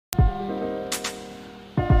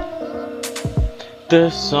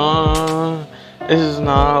This song is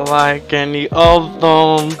not like any of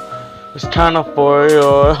them. It's kinda for you.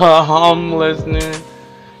 I'm listening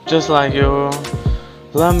just like you.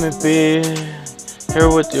 Let me be here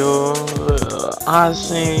with you. I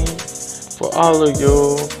sing for all of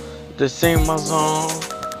you. This ain't my song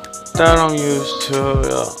that I'm used to.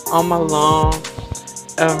 Yeah. I'm alone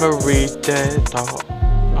every day, dog.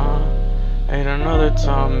 Ain't another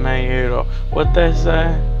time, man. You know what they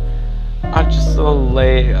say? I just so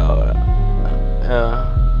late.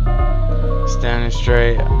 Standing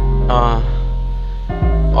straight.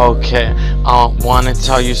 Okay. I wanna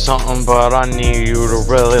tell you something, but I need you to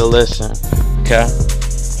really listen. Okay.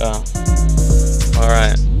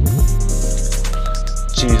 Alright.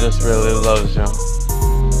 Jesus really loves you.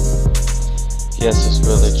 Yes, it's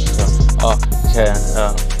really true. Okay.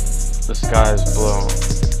 The sky is blue.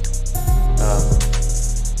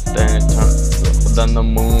 Then the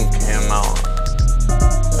moon came out.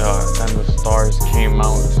 Then the stars came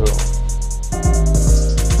out too.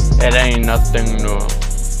 It ain't nothing new.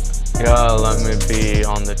 Yeah, let me be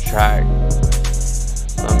on the track.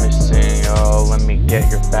 Let me sing, let me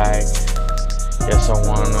get your back. Yes, I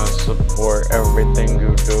wanna support everything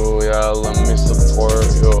you do. Yeah, let me support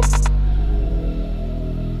you.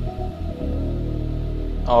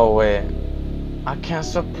 Oh wait, I can't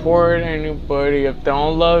support anybody if they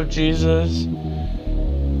don't love Jesus.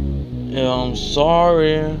 Yeah, I'm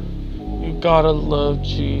sorry. You gotta love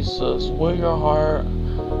Jesus with your heart.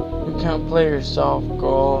 You can't play yourself,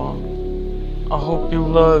 girl. I hope you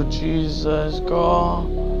love Jesus, girl.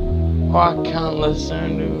 Or I can't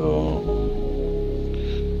listen to you.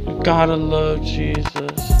 You gotta love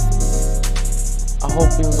Jesus. I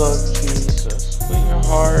hope you love Jesus with your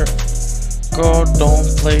heart. Girl, don't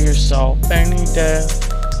play yourself any day.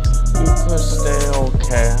 You could stay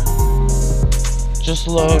okay. Just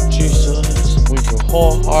love Jesus with your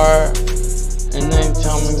whole heart. And then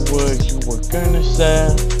tell me what you were gonna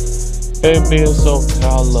say. Baby, it's okay,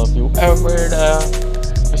 I love you every day.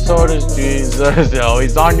 And so does Jesus, yo,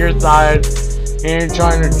 he's on your side. He ain't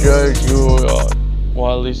trying to judge you, yo.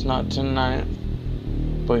 Well, at least not tonight.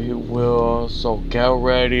 But he will, so get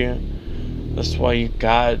ready. That's why you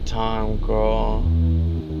got time, girl.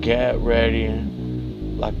 Get ready,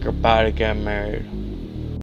 like you're about to get married.